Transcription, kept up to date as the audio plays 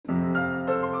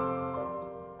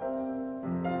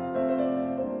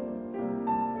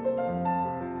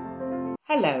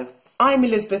Hello, I'm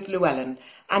Elizabeth Llewellyn,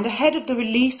 and ahead of the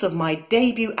release of my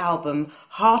debut album,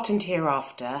 Heart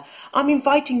Hereafter, I'm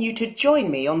inviting you to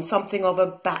join me on something of a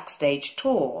backstage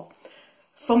tour.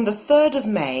 From the 3rd of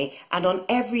May and on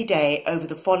every day over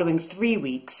the following 3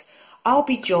 weeks, I'll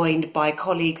be joined by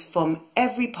colleagues from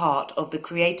every part of the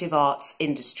creative arts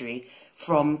industry,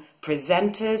 from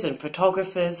presenters and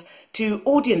photographers to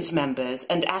audience members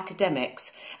and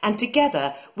academics, and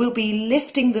together we'll be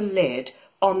lifting the lid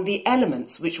on the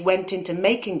elements which went into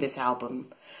making this album,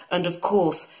 and of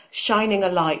course shining a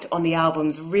light on the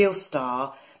album's real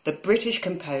star, the British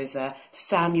composer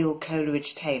Samuel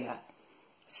Coleridge-Taylor.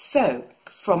 So,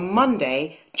 from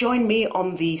Monday, join me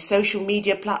on the social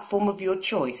media platform of your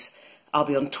choice. I'll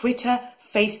be on Twitter,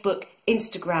 Facebook,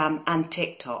 Instagram and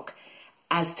TikTok,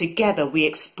 as together we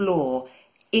explore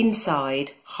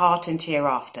inside Heart and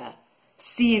Hereafter.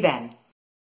 See you then.